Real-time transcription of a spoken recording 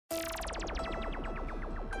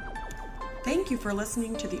Thank you for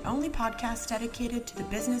listening to the only podcast dedicated to the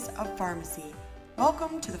business of pharmacy.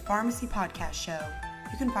 Welcome to the Pharmacy Podcast Show.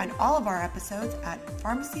 You can find all of our episodes at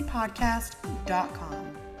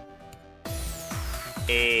pharmacypodcast.com.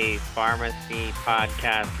 Hey, Pharmacy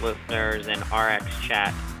Podcast listeners and RX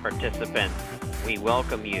Chat participants, we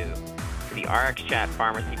welcome you to the RX Chat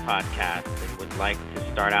Pharmacy Podcast and would like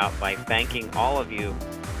to start out by thanking all of you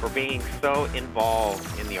for being so involved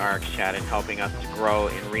in the RX Chat and helping us to grow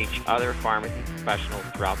and reach other pharmacy professionals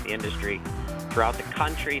throughout the industry, throughout the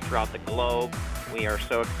country, throughout the globe. We are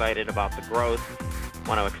so excited about the growth. I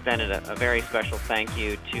want to extend a very special thank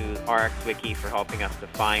you to RX Wiki for helping us to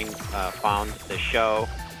found the show,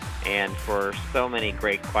 and for so many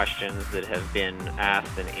great questions that have been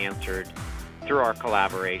asked and answered through our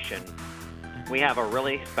collaboration. We have a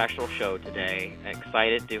really special show today.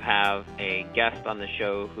 Excited to have a guest on the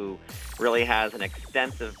show who really has an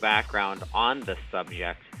extensive background on the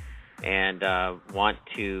subject, and want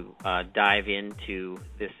to dive into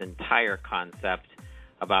this entire concept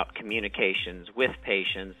about communications with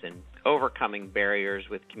patients and overcoming barriers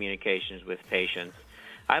with communications with patients.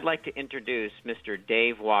 I'd like to introduce Mr.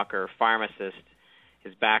 Dave Walker, pharmacist.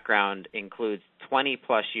 His background includes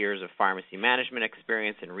 20-plus years of pharmacy management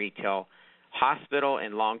experience in retail, hospital,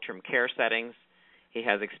 and long-term care settings. He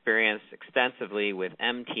has experience extensively with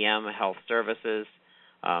MTM Health Services.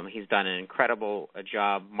 He's done an incredible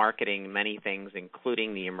job marketing many things,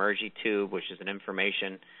 including the Emergy Tube, which is an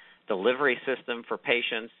information delivery system for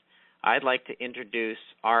patients. I'd like to introduce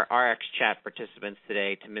our RX Chat participants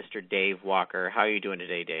today to Mr. Dave Walker. How are you doing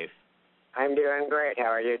today, Dave? I'm doing great.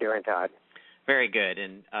 How are you doing, Todd? Very good.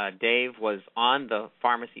 And Dave was on the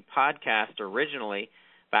Pharmacy Podcast originally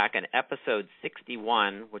back in episode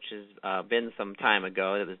 61, which has been some time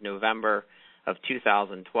ago. It was November of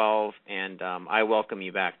 2012, and I welcome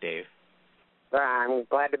you back, Dave. I'm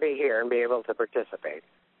glad to be here and be able to participate.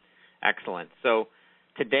 Excellent. So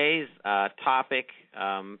today's topic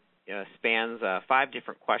spans 5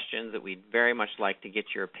 different questions that we'd very much like to get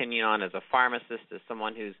your opinion on as a pharmacist, as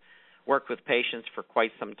someone who's worked with patients for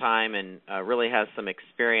quite some time and really has some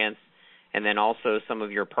experience, and then also some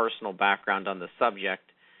of your personal background on the subject.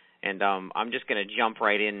 And I'm just going to jump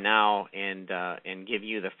right in now and give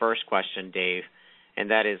you the first question, Dave,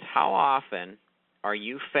 and that is, how often are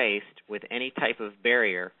you faced with any type of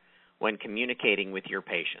barrier when communicating with your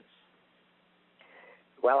patients?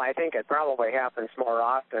 Well, I think it probably happens more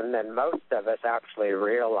often than most of us actually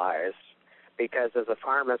realize, because as a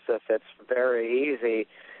pharmacist, it's very easy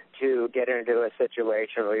to get into a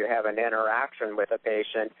situation where you have an interaction with a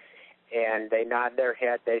patient and they nod their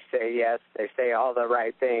head, they say yes, they say all the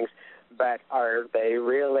right things, but are they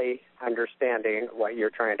really understanding what you're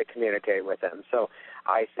trying to communicate with them? So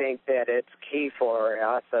I think that it's key for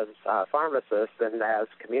us as pharmacists and as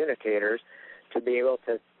communicators to be able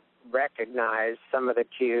to recognize some of the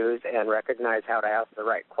cues and recognize how to ask the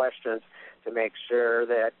right questions to make sure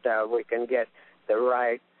that we can get the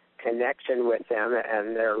right connection with them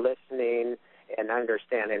and they're listening and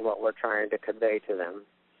understanding what we're trying to convey to them.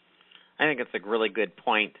 I think it's a really good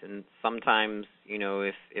point, and sometimes,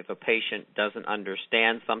 if a patient doesn't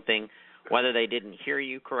understand something, whether they didn't hear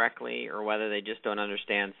you correctly or whether they just don't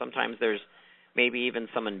understand, sometimes there's maybe even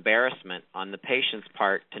some embarrassment on the patient's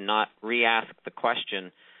part to not re-ask the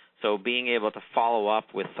question. So being able to follow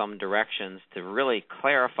up with some directions to really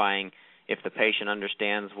clarifying if the patient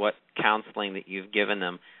understands what counseling that you've given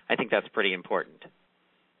them, I think that's pretty important.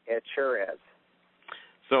 It sure is.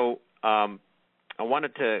 So I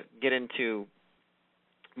wanted to get into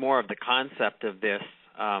more of the concept of this,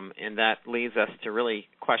 and that leads us to really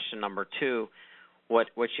question number 2,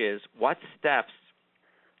 which is, what steps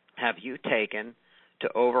have you taken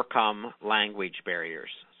to overcome language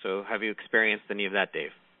barriers? So have you experienced any of that,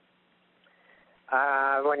 Dave?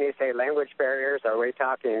 When you say language barriers, are we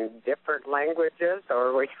talking different languages, or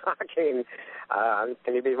are we talking,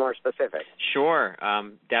 can you be more specific? Sure.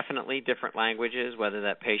 Definitely different languages, whether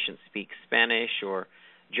that patient speaks Spanish or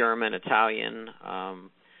German, Italian,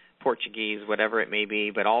 Portuguese, whatever it may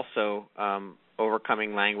be, but also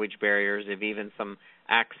overcoming language barriers of even some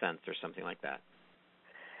accents or something like that.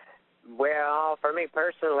 Well, for me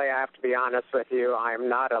personally, I have to be honest with you, I'm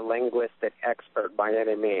not a linguistic expert by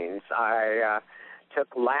any means. I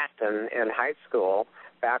took Latin in high school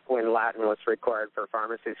back when Latin was required for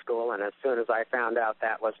pharmacy school, and as soon as I found out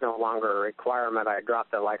that was no longer a requirement, I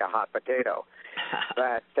dropped it like a hot potato.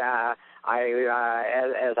 But as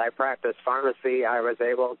I practiced pharmacy, I was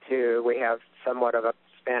able to, we have somewhat of a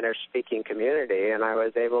Spanish-speaking community, and I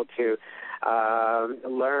was able to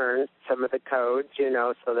learn some of the codes,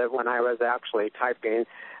 so that when I was actually typing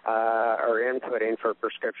or inputting for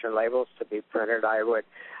prescription labels to be printed, I would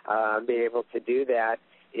be able to do that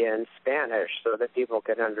in Spanish so that people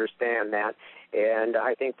could understand that. And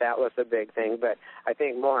I think that was a big thing. But I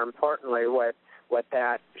think more importantly, what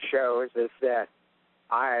that shows is that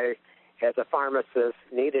I, as a pharmacist,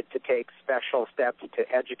 needed to take special steps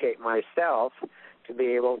to educate myself to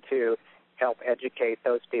be able to help educate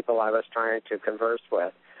those people I was trying to converse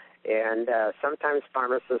with. And sometimes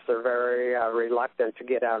pharmacists are very reluctant to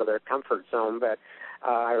get out of their comfort zone, but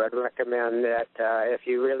I would recommend that if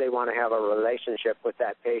you really want to have a relationship with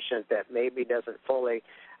that patient that maybe doesn't fully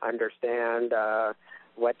understand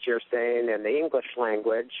what you're saying in the English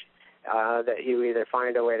language, that you either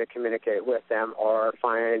find a way to communicate with them or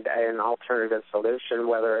find an alternative solution,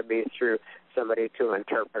 whether it be through somebody to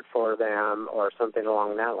interpret for them or something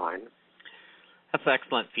along that line. That's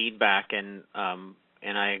excellent feedback, and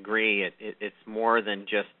I agree. It's more than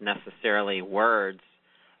just necessarily words.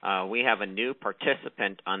 We have a new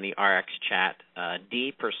participant on the RX chat,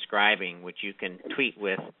 D Prescribing, which you can tweet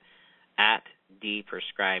with at D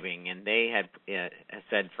Prescribing, and they had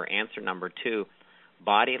said for answer number 2,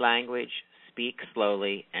 body language, speak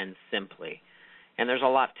slowly and simply. And there's a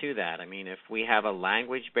lot to that. I mean, if we have a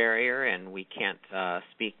language barrier and we can't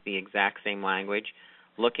speak the exact same language,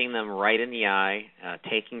 looking them right in the eye,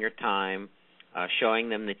 taking your time, showing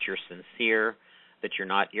them that you're sincere, that you're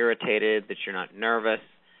not irritated, that you're not nervous,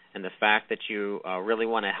 and the fact that you really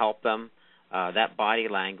want to help them, that body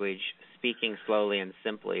language, speaking slowly and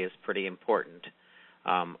simply, is pretty important.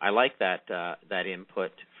 I like that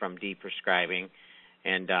input from D Prescribing.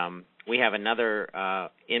 And we have another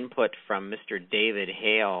input from Mr. David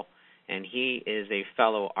Hale, and he is a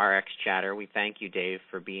fellow RX chatter. We thank you, Dave,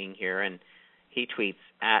 for being here. And he tweets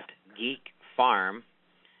at Geek Farm,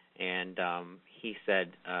 and he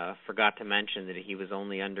said, forgot to mention that he was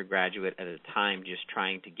only undergraduate at the time, just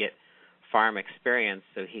trying to get farm experience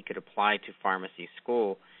so he could apply to pharmacy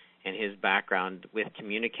school, and his background with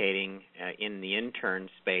communicating in the intern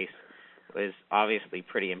space was obviously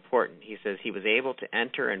pretty important. He says he was able to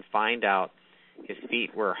enter and find out his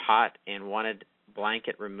feet were hot and wanted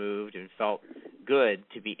blanket removed and felt good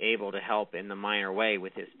to be able to help in the minor way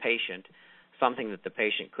with his patient, something that the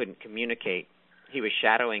patient couldn't communicate. He was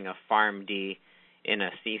shadowing a PharmD in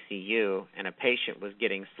a CCU, and a patient was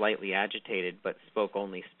getting slightly agitated but spoke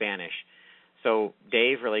only Spanish. So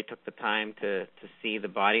Dave really took the time to see the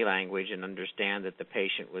body language and understand that the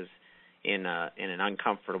patient was in an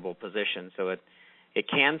uncomfortable position. So it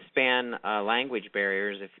can span language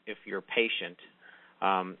barriers if you're patient,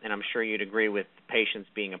 and I'm sure you'd agree with patients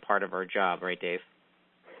being a part of our job, right, Dave?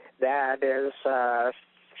 That is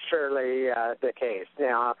surely the case.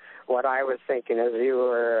 Now, what I was thinking as you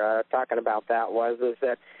were talking about that is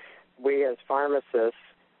that we as pharmacists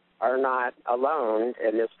are not alone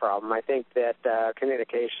in this problem. I think that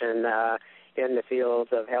communication in the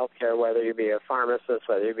fields of healthcare, whether you be a pharmacist,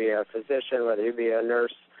 whether you be a physician, whether you be a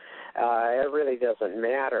nurse, it really doesn't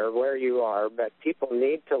matter where you are, but people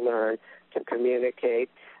need to learn to communicate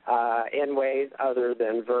in ways other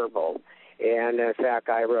than verbal. And, in fact,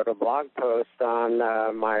 I wrote a blog post on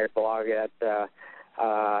my blog at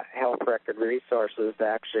Health Record Resources.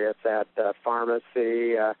 Actually, it's at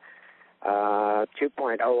Pharmacy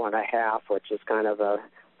 2.0.5, which is kind of a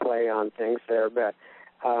play on things there. But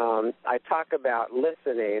I talk about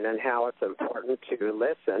listening and how it's important to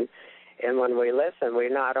listen. And when we listen, we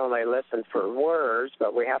not only listen for words,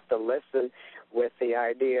 but we have to listen with the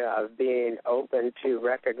idea of being open to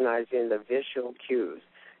recognizing the visual cues,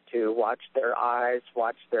 to watch their eyes,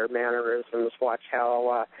 watch their mannerisms, watch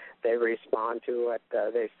how they respond to what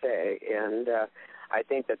they say. And I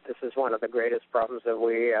think that this is one of the greatest problems that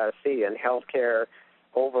we see in healthcare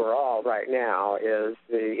overall right now, is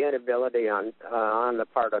the inability on the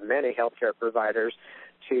part of many healthcare providers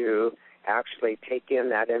to actually take in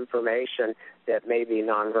that information that may be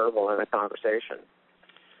nonverbal in a conversation.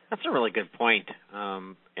 That's a really good point.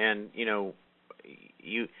 And,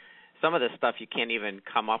 some of the stuff you can't even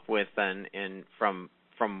come up with from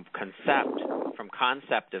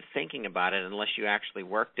concept of thinking about it unless you actually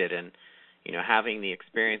worked it. And, having the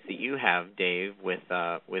experience that you have, Dave, with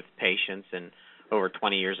patients and over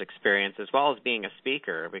 20 years experience, as well as being a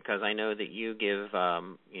speaker, because I know that you give,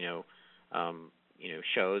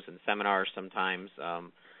 shows and seminars sometimes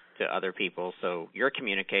to other people. So your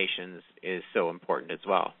communications is so important as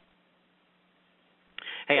well.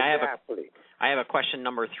 Hey, exactly. I have a question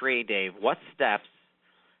number 3, Dave. What steps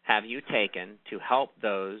have you taken to help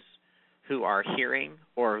those who are hearing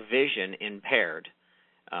or vision impaired?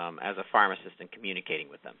 as a pharmacist and communicating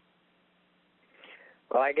with them?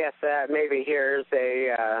 Well, I guess maybe here's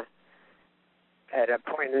at a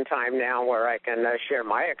point in time now where I can share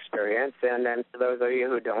my experience. And then for those of you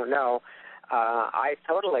who don't know, I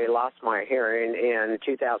totally lost my hearing in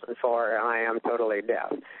 2004, and I am totally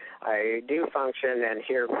deaf. I do function and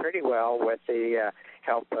hear pretty well with the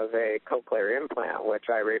help of a cochlear implant, which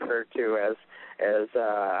I refer to as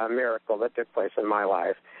a miracle that took place in my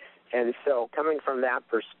life. And so coming from that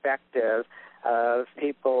perspective of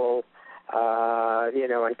people,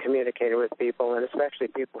 and communicating with people, and especially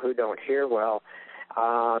people who don't hear well,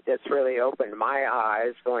 it's really opened my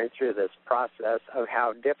eyes going through this process of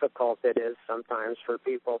how difficult it is sometimes for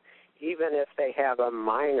people, even if they have a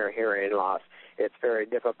minor hearing loss. It's very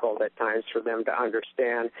difficult at times for them to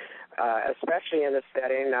understand, especially in a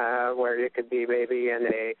setting where you could be maybe in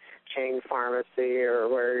a chain pharmacy or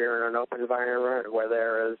where you're in an open environment where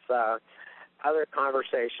there is other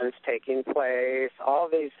conversations taking place. All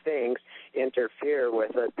these things interfere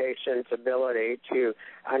with a patient's ability to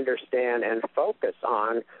understand and focus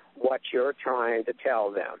on what you're trying to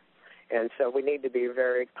tell them. And so we need to be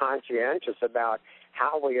very conscientious about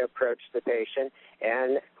how we approach the patient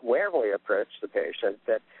and where we approach the patient,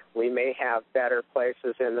 that we may have better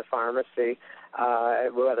places in the pharmacy,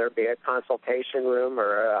 whether it be a consultation room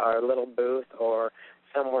or a little booth or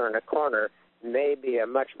somewhere in a corner, may be a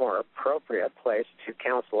much more appropriate place to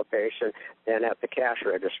counsel a patient than at the cash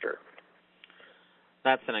register.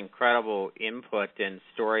 That's an incredible input and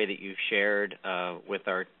story that you've shared with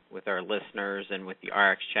our listeners and with the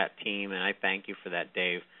RX Chat team, and I thank you for that,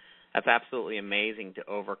 Dave. That's absolutely amazing to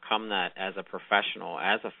overcome that as a professional,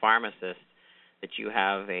 as a pharmacist, that you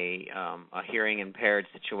have a hearing impaired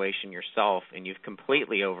situation yourself, and you've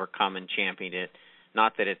completely overcome and championed it.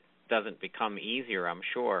 Not that it doesn't become easier, I'm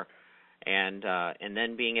sure. And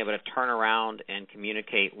then being able to turn around and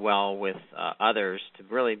communicate well with others, to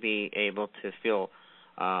really be able to feel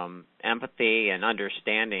empathy and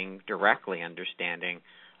directly understanding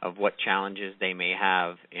of what challenges they may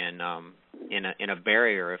have in a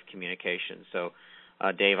barrier of communication. So,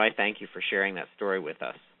 Dave, I thank you for sharing that story with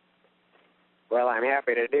us. Well, I'm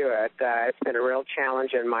happy to do it. It's been a real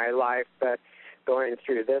challenge in my life, but going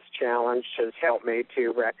through this challenge has helped me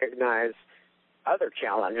to recognize other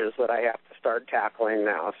challenges that I have to start tackling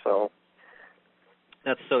now. So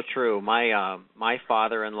that's so true. My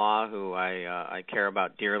father-in-law, who I care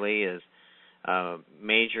about dearly, is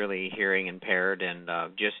majorly hearing impaired, and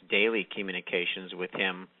just daily communications with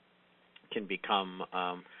him can become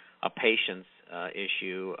a patience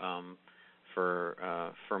issue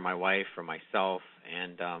for my wife, for myself,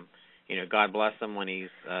 and God bless him when he's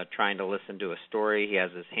trying to listen to a story. He has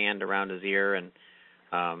his hand around his ear, and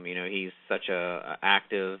he's such a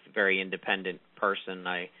active, very independent person.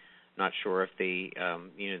 I'm not sure if the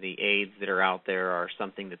aids that are out there are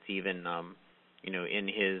something that's even in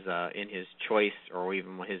his choice or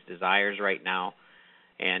even his desires right now.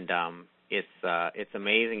 And it's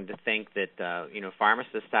amazing to think that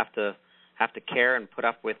pharmacists have to care and put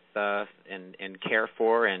up with and care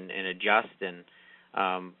for and adjust,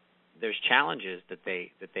 and there's challenges that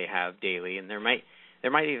they have daily, and there might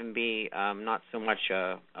even be not so much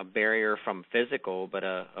a barrier from physical, but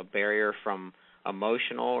a barrier from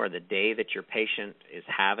emotional, or the day that your patient is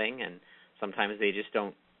having, and sometimes they just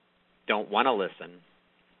don't want to listen.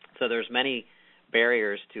 So there's many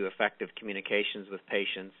barriers to effective communications with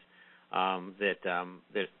patients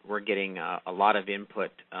that we're getting a lot of input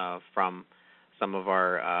from some of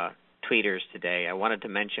our tweeters today. I wanted to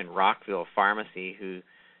mention Rockville Pharmacy, who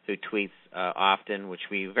tweets often, which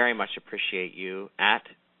we very much appreciate you, at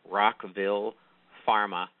Rockville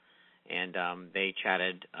Pharma, and they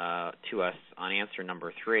chatted to us on answer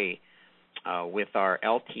number 3. With our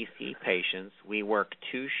LTC patients, we work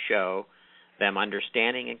to show them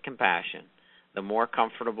understanding and compassion. The more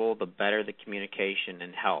comfortable, the better the communication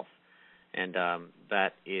and health. And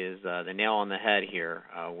that is the nail on the head here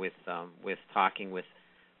with talking with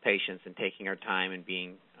patients and taking our time and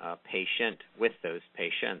being patient with those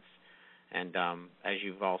patients, and as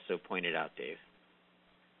you've also pointed out, Dave.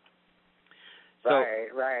 Right.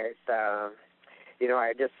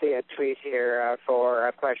 I just see a tweet here for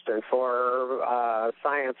a question for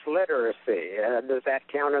science literacy. Does that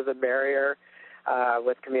count as a barrier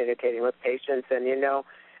with communicating with patients? And,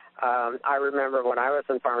 I remember when I was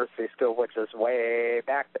in pharmacy school, which is way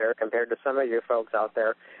back there compared to some of you folks out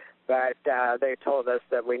there, but they told us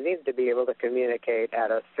that we need to be able to communicate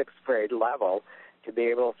at a 6th grade level to be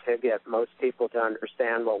able to get most people to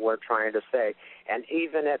understand what we're trying to say. And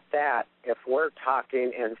even at that, if we're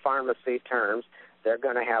talking in pharmacy terms, they're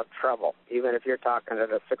going to have trouble, even if you're talking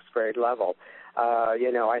at a 6th grade level.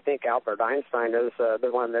 I think Albert Einstein is the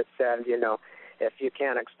one that said, if you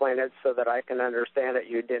can't explain it so that I can understand it,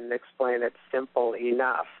 you didn't explain it simple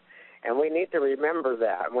enough. And we need to remember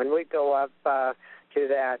that. When we go up to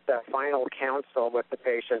that final counsel with the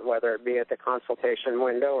patient, whether it be at the consultation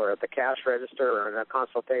window or at the cash register or in a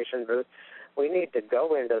consultation booth, we need to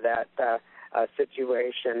go into that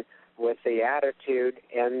situation with the attitude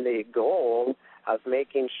and the goal of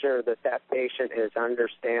making sure that that patient is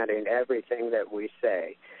understanding everything that we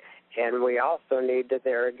say. And we also need to,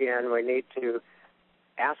 we need to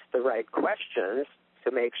ask the right questions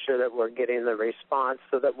to make sure that we're getting the response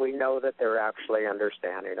so that we know that they're actually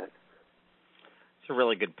understanding it. It's a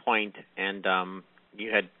really good point. And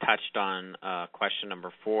you had touched on question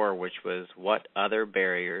number 4, which was, what other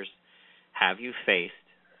barriers have you faced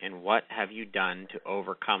and what have you done to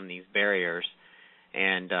overcome these barriers?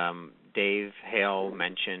 And Dave Hale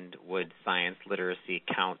mentioned, would science literacy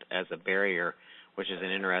count as a barrier, which is an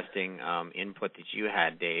interesting input that you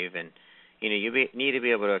had, Dave. And you need to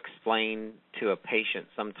be able to explain to a patient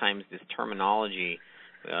sometimes this terminology.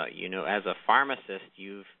 As a pharmacist,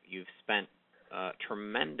 you've spent a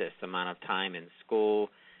tremendous amount of time in school,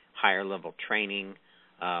 higher level training,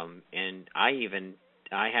 and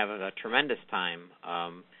I have a tremendous time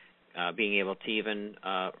being able to even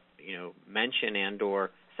mention and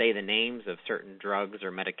or say the names of certain drugs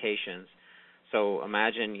or medications. So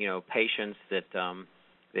imagine patients that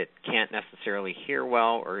can't necessarily hear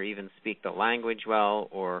well or even speak the language well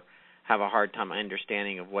or have a hard time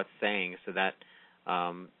understanding of what's saying. So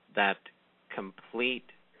that complete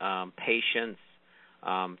patience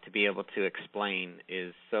to be able to explain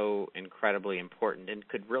is so incredibly important and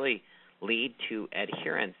could really lead to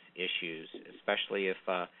adherence issues, especially if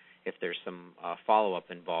there's some follow-up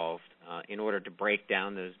involved in order to break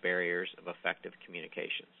down those barriers of effective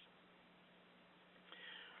communications.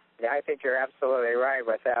 Yeah, I think you're absolutely right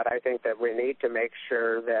with that. I think that we need to make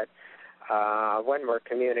sure that when we're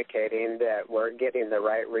communicating that we're getting the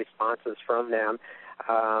right responses from them.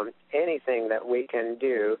 Anything that we can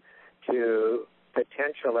do to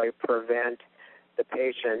potentially prevent the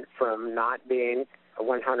patient from not being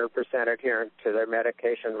 100% adherent to their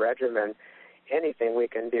medication regimen, anything we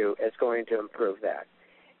can do is going to improve that.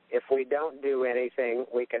 If we don't do anything,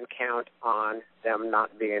 we can count on them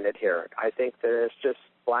not being adherent. I think that it's just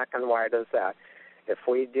black and white as that. If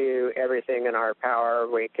we do everything in our power,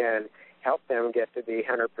 we can help them get to be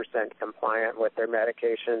 100% compliant with their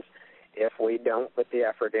medications. If we don't put the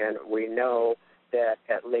effort in, we know that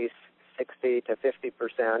at least 60 to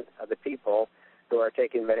 50% of the people who are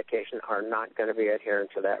taking medication are not going to be adherent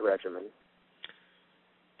to that regimen.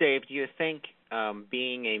 Dave, do you think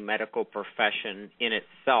being a medical profession in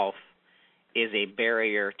itself is a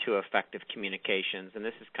barrier to effective communications? And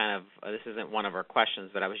this isn't one of our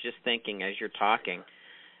questions, but I was just thinking as you're talking,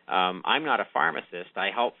 I'm not a pharmacist. I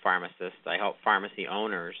help pharmacists. I help pharmacy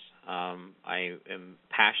owners. I am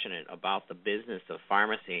passionate about the business of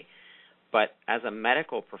pharmacy. But as a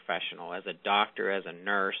medical professional, as a doctor, as a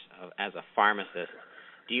nurse, as a pharmacist,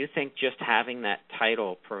 do you think just having that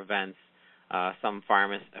title prevents some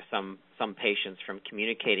patients from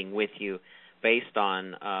communicating with you based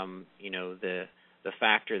on the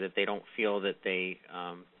factor that they don't feel that they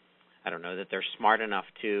that they're smart enough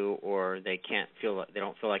to, or they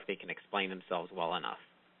don't feel like they can explain themselves well enough?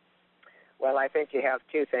 Well, I think you have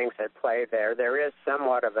two things at play there. There is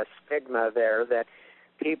somewhat of a stigma there that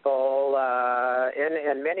people,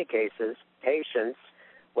 in many cases, patients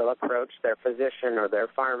will approach their physician or their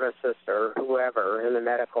pharmacist or whoever in the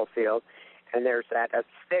medical field, and there's that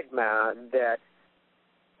stigma that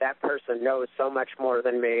that person knows so much more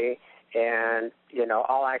than me, and,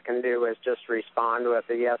 all I can do is just respond with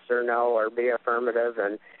a yes or no or be affirmative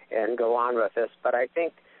and go on with this. But I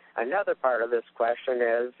think another part of this question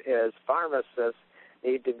is pharmacists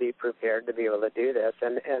need to be prepared to be able to do this.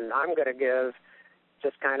 And I'm going to give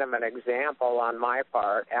just kind of an example on my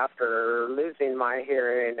part. After losing my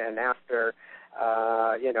hearing and after,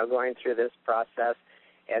 going through this process,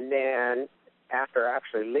 and then after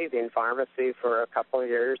actually leaving pharmacy for a couple of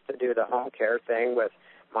years to do the home care thing with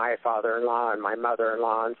my father-in-law and my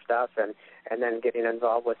mother-in-law and stuff, and then getting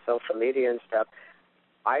involved with social media and stuff,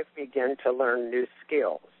 I began to learn new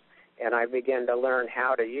skills. And I began to learn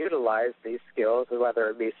how to utilize these skills, whether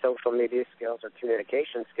it be social media skills or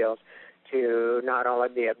communication skills, to not only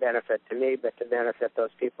be a benefit to me, but to benefit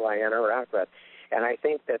those people I interact with. And I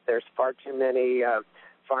think that there's far too many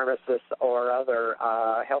pharmacists or other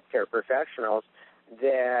healthcare professionals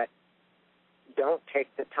that don't take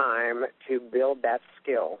the time to build that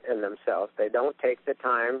skill in themselves. They don't take the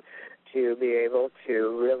time to be able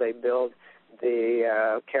to really build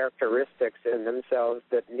the characteristics in themselves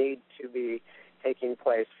that need to be taking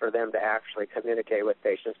place for them to actually communicate with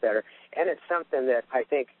patients better. And it's something that I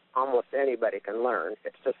think almost anybody can learn.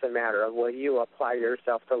 It's just a matter of, will you apply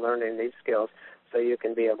yourself to learning these skills so you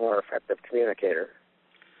can be a more effective communicator?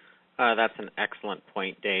 That's an excellent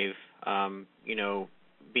point, Dave.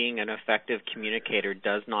 Being an effective communicator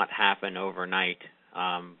does not happen overnight.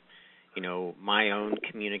 My own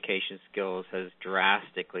communication skills has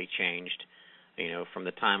drastically changed, from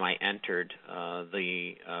the time I entered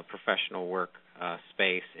the professional work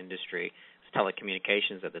space industry. It was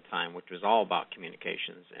telecommunications at the time, which was all about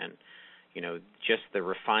communications. And, just the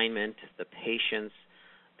refinement, the patience,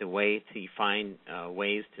 the way to find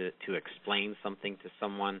ways to explain something to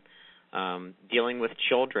someone. Dealing with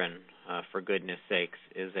children, for goodness sakes,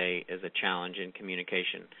 is a challenge in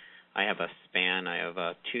communication. I have a span. I have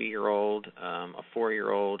a 2-year-old, a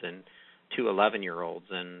 4-year-old, and 2 11-year-olds,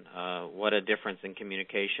 and what a difference in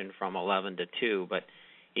communication from 11 to 2. But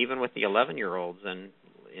even with the 11-year-olds, and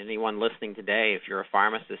anyone listening today, if you're a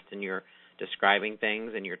pharmacist and you're describing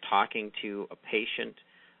things and you're talking to a patient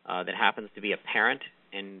that happens to be a parent,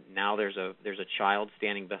 and now there's a child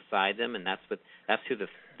standing beside them, and that's who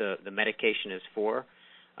the medication is for.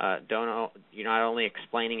 You're not only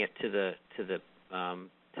explaining it to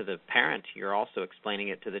the parent, you're also explaining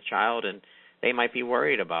it to the child, and they might be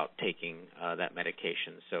worried about taking that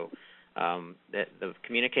medication. So the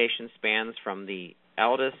communication spans from the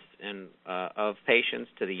eldest of patients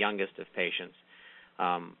to the youngest of patients.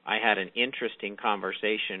 I had an interesting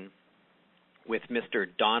conversation with Mr.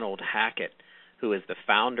 Donald Hackett, who is the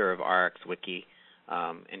founder of RxWiki,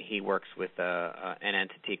 and he works with an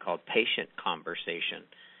entity called Patient Conversation,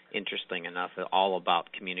 interesting enough, all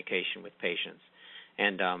about communication with patients.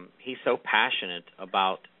 And he's so passionate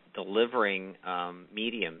about delivering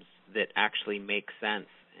mediums that actually make sense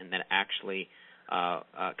and that actually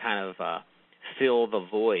fill the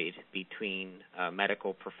void between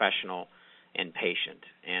medical professional and patient.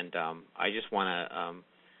 And I just want to,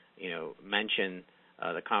 mention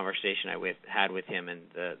the conversation I had with him and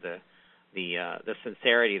the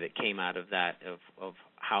sincerity that came out of that, of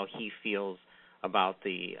how he feels about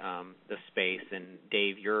the space. And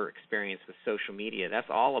Dave, your experience with social media, that's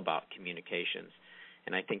all about communications.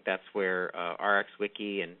 And I think that's where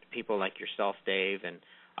RxWiki and people like yourself, Dave, and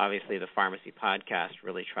obviously the Pharmacy Podcast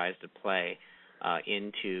really tries to play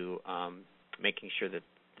into making sure that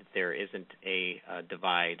there isn't a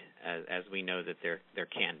divide, as we know that there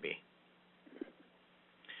can be.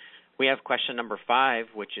 We have question number 5,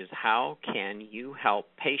 which is, how can you help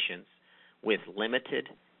patients with limited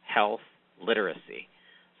health literacy?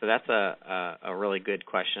 So that's a really good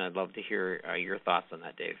question. I'd love to hear your thoughts on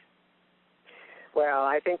that, Dave. Well,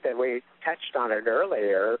 I think that we touched on it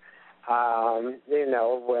earlier,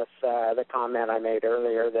 with the comment I made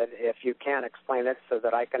earlier that if you can't explain it so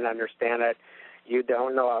that I can understand it, you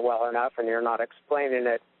don't know it well enough and you're not explaining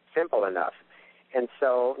it simple enough. And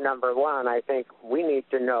so, number one, I think we need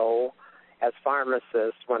to know as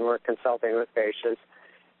pharmacists when we're consulting with patients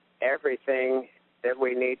everything that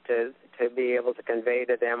we need to be able to convey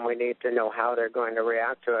to them. We need to know how they're going to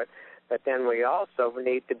react to it. But then we also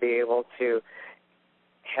need to be able to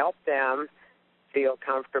help them feel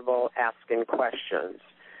comfortable asking questions,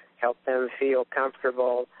 help them feel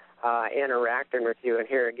comfortable interacting with you. And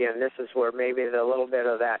here again, this is where maybe the little bit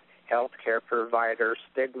of that healthcare provider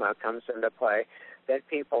stigma comes into play, that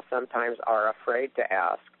people sometimes are afraid to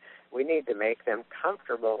ask. We need to make them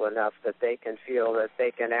comfortable enough that they can feel that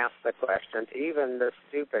they can ask the questions, even the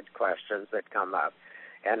stupid questions that come up.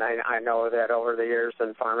 And I know that over the years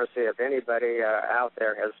in pharmacy, if anybody out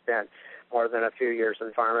there has spent more than a few years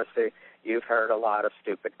in pharmacy, you've heard a lot of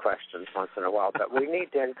stupid questions once in a while. But we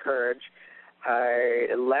need to encourage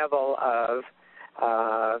a level of,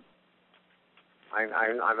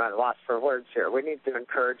 I'm at a loss for words here. We need to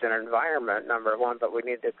encourage an environment, number one, but we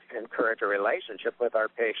need to encourage a relationship with our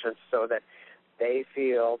patients so that they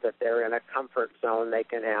feel that they're in a comfort zone. They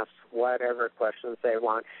can ask whatever questions they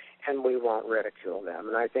want, and we won't ridicule them.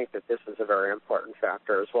 And I think that this is a very important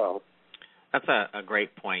factor as well. That's a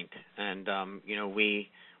great point. And,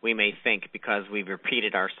 we may think because we've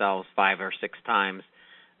repeated ourselves 5 or 6 times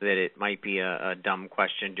that it might be a dumb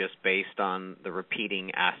question just based on the repeating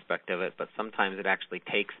aspect of it, but sometimes it actually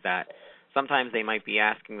takes that. Sometimes they might be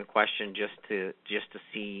asking the question just to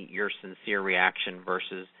see your sincere reaction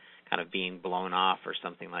versus kind of being blown off or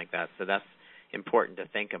something like that. So that's important to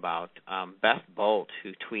think about. Beth Bolt,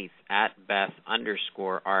 who tweets at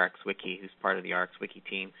Beth_RxWiki, who's part of the RxWiki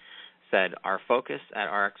team, said, our focus at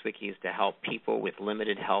RxWiki is to help people with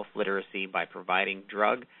limited health literacy by providing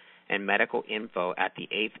drug and medical info at the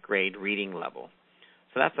 8th grade reading level.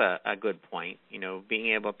 So that's a good point.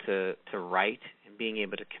 Being able to write and being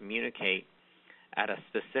able to communicate at a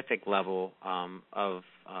specific level of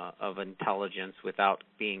intelligence without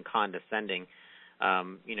being condescending,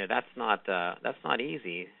 that's not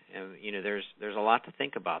easy. There's a lot to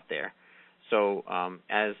think about there. So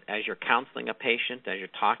as you're counseling a patient, as you're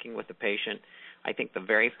talking with the patient, I think the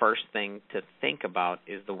very first thing to think about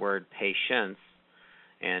is the word patience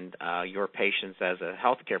and your patience as a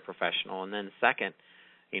healthcare professional, and then second,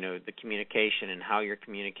 the communication and how you're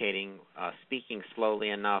communicating, speaking slowly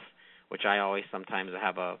enough, which I always sometimes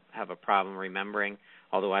have a problem remembering,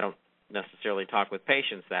 although I don't necessarily talk with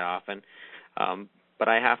patients that often. But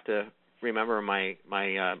I have to remember my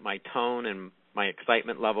tone and my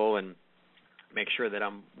excitement level and make sure that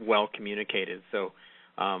I'm well communicated. So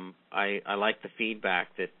I like the feedback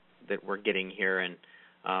that we're getting here, and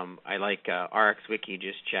I like RxWiki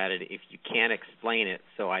just chatted, if you can't explain it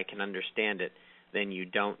so I can understand it, then you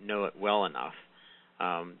don't know it well enough.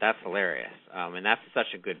 That's hilarious, and that's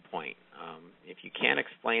such a good point. If you can't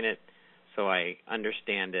explain it so I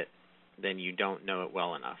understand it, then you don't know it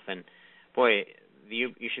well enough. And, boy,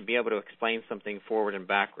 you should be able to explain something forward and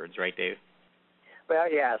backwards, right, Dave?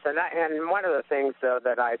 Well, yes, and one of the things, though,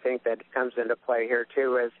 that I think that comes into play here,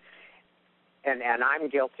 too, is, and I'm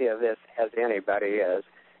guilty of this as anybody is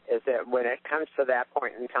that when it comes to that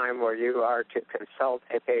point in time where you are to consult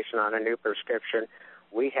a patient on a new prescription,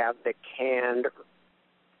 we have the canned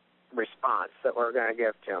response that we're going to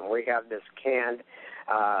give to them. We have this canned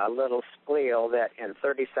little spiel that in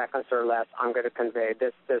 30 seconds or less, I'm going to convey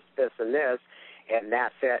this, and this, and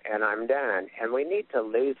that's it, and I'm done. And we need to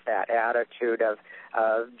lose that attitude of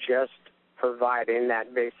just providing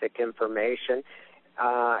that basic information.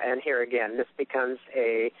 And here again, this becomes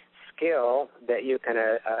a skill that you can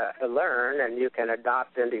learn and you can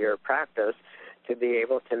adopt into your practice to be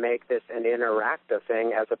able to make this an interactive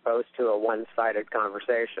thing as opposed to a one-sided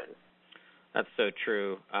conversation. That's so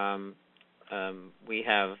true. We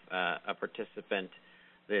have a participant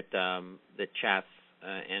that chats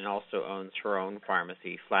and also owns her own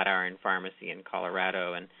pharmacy, Flatiron Pharmacy in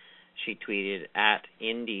Colorado, and she tweeted at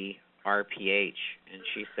Indy RPH, and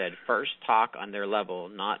she said, first talk on their level,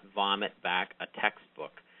 not vomit back a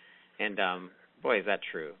textbook. And boy, is that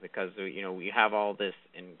true, because we have all this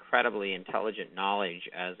incredibly intelligent knowledge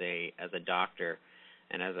as a doctor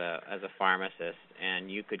and as a pharmacist, and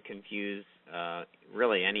you could confuse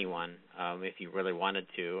really anyone if you really wanted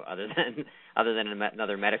to, other than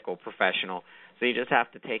another medical professional. So you just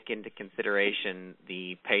have to take into consideration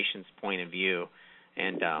the patient's point of view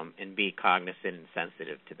and be cognizant and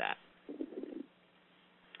sensitive to that.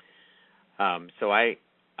 So I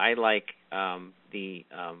like the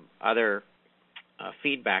other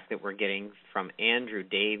feedback that we're getting from Andrew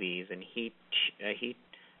Davies, and he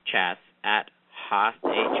chats at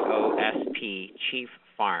HOSP Chief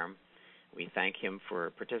Farm. We thank him for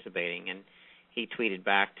participating, and he tweeted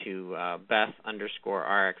back to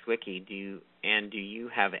Beth_RxWiki, do you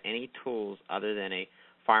have any tools other than a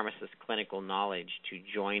pharmacist's clinical knowledge to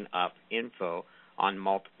join up info on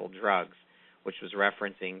multiple drugs, which was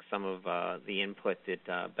referencing some of the input that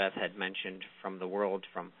Beth had mentioned from the world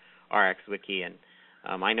from RxWiki. And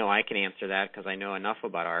I know I can answer that because I know enough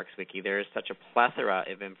about RxWiki. There is such a plethora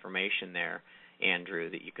of information there, Andrew,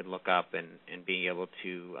 that you could look up and be able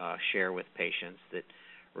to share with patients that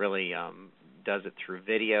really does it through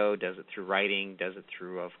video, does it through writing, does it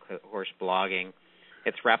through, of course, blogging.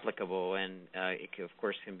 It's replicable, and it, of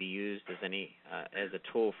course, can be used as a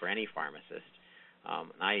tool for any pharmacist.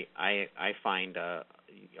 I find a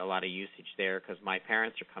lot of usage there because my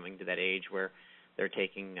parents are coming to that age where they're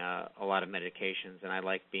taking a lot of medications, and I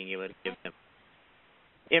like being able to give them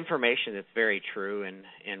information that's very true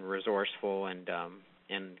and resourceful and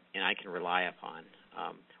I can rely upon.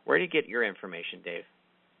 Where do you get your information, Dave?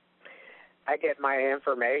 I get my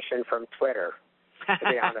information from Twitter, to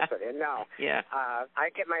be honest with you. No. Yeah. I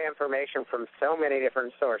get my information from so many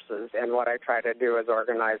different sources, and what I try to do is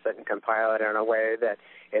organize it and compile it in a way that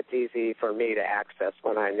it's easy for me to access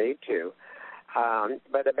when I need to.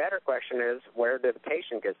 But the better question is, where do the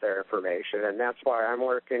patient get their information? And that's why I'm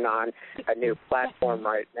working on a new platform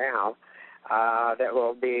right now that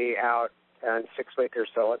will be out in 6 weeks or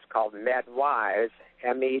so. It's called MedWise,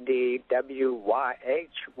 MEDWYHYS.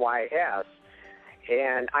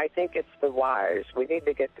 And I think it's the whys. We need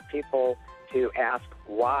to get the people to ask,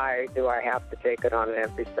 why do I have to take it on an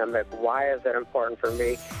empty stomach? Why is it important for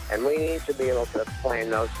me? And we need to be able to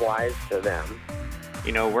explain those whys to them.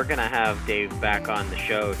 We're going to have Dave back on the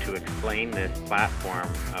show to explain this platform.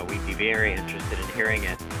 We'd be very interested in hearing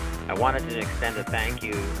it. I wanted to extend a thank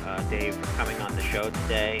you, Dave, for coming on the show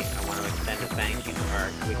today. I want to extend a thank you to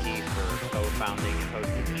RX Wiki for co-founding and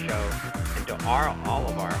hosting the show, and to all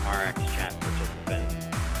of our RX Chat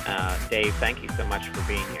participants. Dave, thank you so much for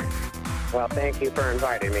being here. Well, thank you for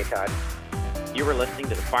inviting me, Todd. You were listening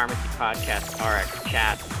to the Pharmacy Podcast RX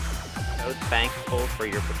Chat. So thankful for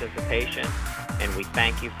your participation, and we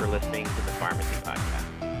thank you for listening to the Pharmacy Podcast.